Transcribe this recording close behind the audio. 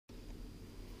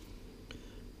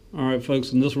Alright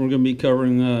folks, in this one we're going to be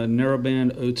covering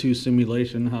narrowband O2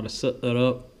 simulation, how to set that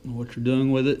up, what you're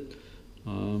doing with it.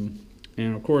 And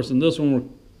of course in this one we're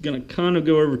going to kind of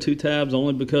go over two tabs,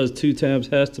 only because two tabs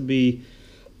has to be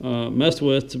messed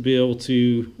with to be able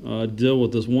to deal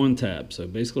with this one tab. So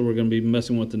basically we're going to be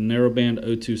messing with the narrowband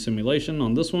O2 simulation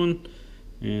on this one.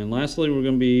 And lastly we're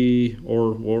going to be,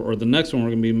 or the next one we're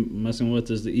going to be messing with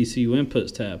is the ECU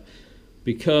inputs tab,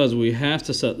 because we have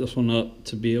to set this one up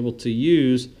to be able to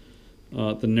use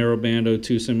the narrowband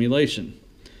O2 simulation.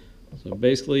 So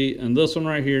basically, and this one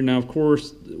right here, now of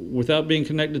course, without being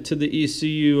connected to the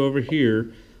ECU over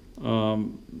here, we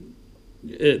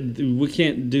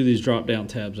can't do these drop down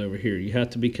tabs over here. You have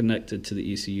to be connected to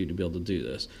the ECU to be able to do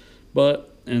this.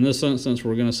 But in this instance,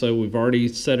 we're going to say we've already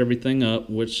set everything up,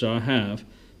 which I have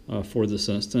for this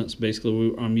instance.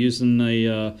 Basically, I'm using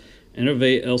a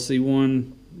Innovate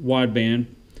LC1 wideband,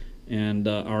 and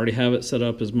I already have it set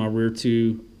up as my rear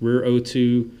O2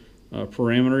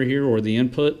 parameter here, or the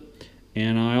input.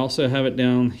 And I also have it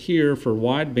down here for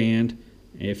wideband.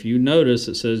 If you notice,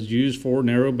 it says used for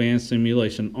narrowband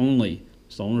simulation only.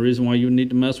 It's the only reason why you would need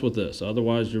to mess with this.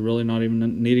 Otherwise, you're really not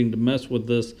even needing to mess with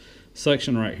this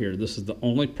section right here. This is the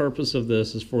only purpose of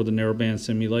this, is for the narrowband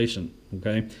simulation.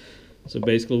 Okay. So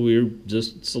basically we're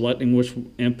just selecting which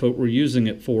input we're using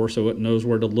it for, so it knows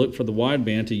where to look for the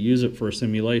wideband to use it for a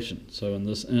simulation. So in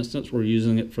this instance we're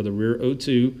using it for the rear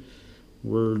O2.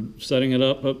 We're setting it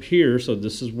up here, so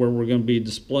this is where we're going to be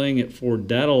displaying it for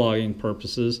data logging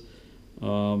purposes,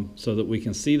 so that we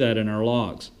can see that in our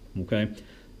logs. Okay,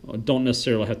 don't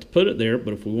necessarily have to put it there,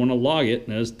 but if we want to log it,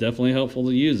 that's definitely helpful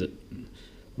to use it.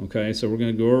 Okay, so we're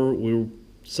going to go over, we're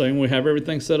saying we have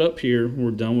everything set up here.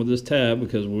 We're done with this tab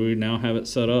because we now have it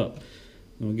set up.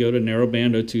 Then we go to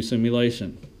narrowband O2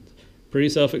 simulation. Pretty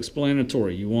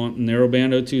self-explanatory. You want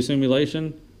narrowband O2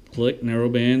 simulation, click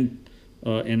narrowband,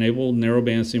 enable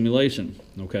narrowband simulation.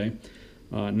 Okay.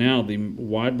 Now the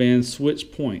wideband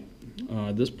switch point.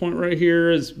 This point right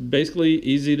here is basically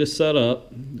easy to set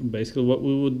up. Basically what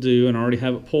we would do, and I already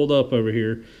have it pulled up over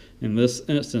here. In this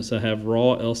instance I have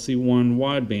raw LC1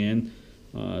 wideband,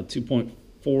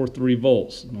 2.43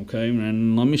 volts. Okay,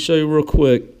 and let me show you real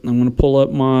quick. I'm going to pull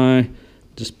up my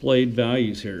displayed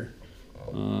values here.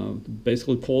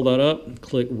 Basically pull that up,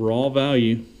 click raw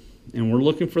value, and we're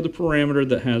looking for the parameter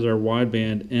that has our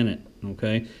wideband in it.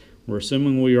 Okay, we're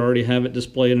assuming we already have it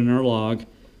displayed in our log,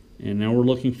 and now we're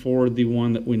looking for the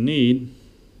one that we need,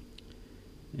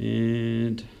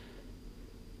 and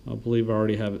I believe I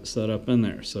already have it set up in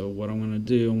there. So what I'm going to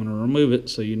do, I'm going to remove it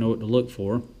so you know what to look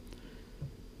for.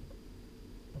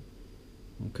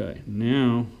 Okay,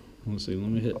 now let's see, let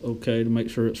me hit OK to make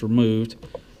sure it's removed.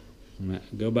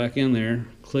 Go back in there,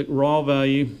 click raw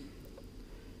value.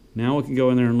 Now we can go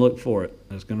in there and look for it.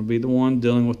 That's going to be the one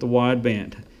dealing with the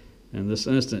wideband. In this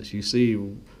instance, you see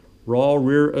raw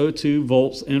rear O2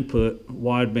 volts input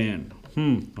wideband.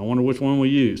 I wonder which one we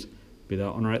use. Be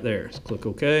that one right there. So click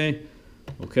OK.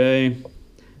 OK.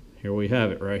 Here we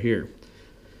have it right here.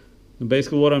 And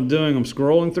basically what I'm doing, I'm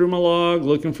scrolling through my log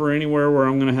looking for anywhere where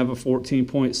I'm going to have a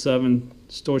 14.7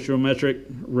 stoichiometric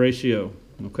ratio.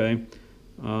 Okay.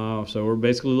 So we're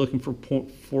basically looking for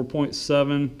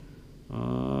 4.7.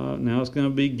 Now it's going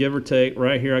to be give or take.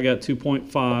 Right here I got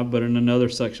 2.5, but in another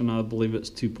section I believe it's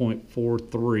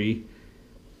 2.43.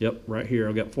 Yep, right here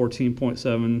I've got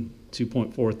 14.7,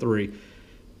 2.43.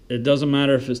 It doesn't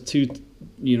matter if it's two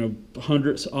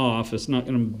hundredths off. It's not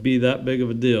going to be that big of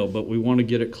a deal, but we want to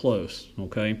get it close.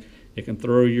 Okay, it can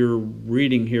throw your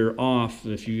reading here off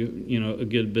if a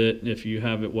good bit if you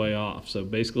have it way off. So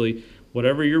basically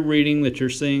whatever you're reading that you're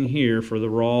seeing here for the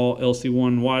raw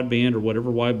LC1 wideband, or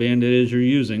whatever wideband it is you're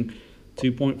using,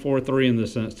 2.43 in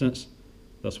this instance,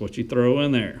 that's what you throw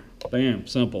in there. Bam,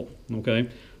 simple. Okay,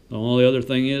 the only other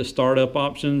thing is startup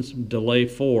options, delay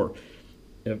 4.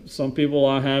 If some people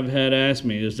I have had asked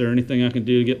me, is there anything I can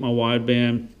do to get my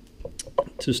wideband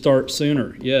to start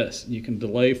sooner? Yes, you can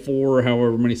delay 4 or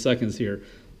however many seconds here.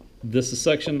 This is a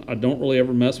section I don't really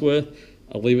ever mess with.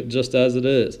 I'll leave it just as it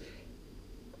is.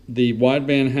 The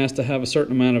wideband has to have a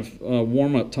certain amount of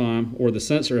warm-up time, or the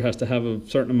sensor has to have a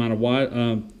certain amount of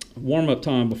warm-up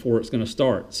time before it's going to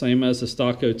start. Same as the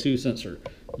stock O2 sensor.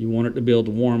 You want it to be able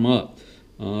to warm up.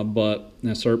 But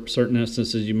in certain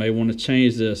instances you may want to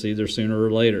change this either sooner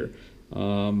or later.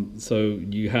 So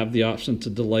you have the option to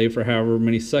delay for however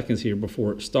many seconds here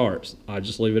before it starts. I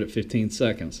just leave it at 15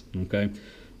 seconds. Okay.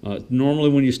 Normally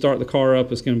when you start the car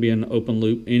up, it's going to be an open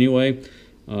loop anyway.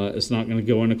 It's not going to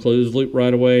go into closed loop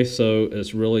right away, so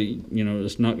it's really,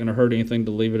 it's not going to hurt anything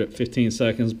to leave it at 15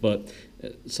 seconds, but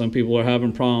some people are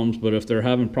having problems. But if they're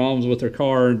having problems with their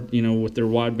car, with their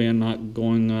wideband not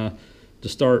going to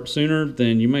start sooner,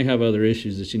 then you may have other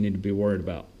issues that you need to be worried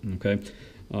about, okay?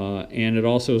 And it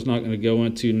also is not going to go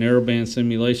into narrowband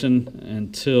simulation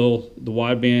until the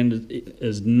wideband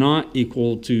is not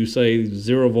equal to, say,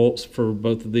 0 volts for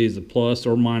both of these, the plus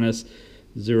or minus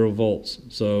 0 volts.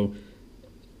 So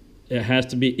it has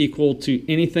to be equal to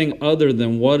anything other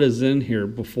than what is in here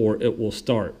before it will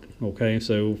start, okay?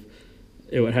 So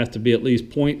it would have to be at least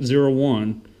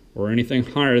 0.01 or anything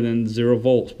higher than 0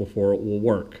 volts before it will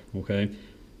work, okay?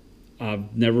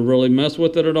 I've never really messed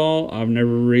with it at all. I've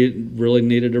never really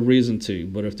needed a reason to,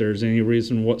 but if there's any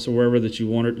reason whatsoever that you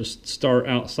want it to start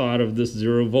outside of this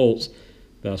 0 volts,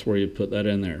 that's where you put that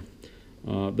in there.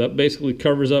 That basically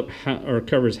covers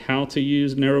how to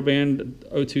use narrowband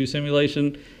O2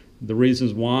 simulation. The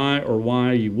reasons why or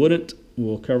why you wouldn't,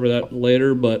 we'll cover that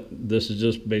later, but this is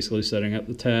just basically setting up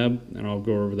the tab, and I'll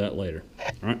go over that later.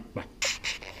 All right, bye.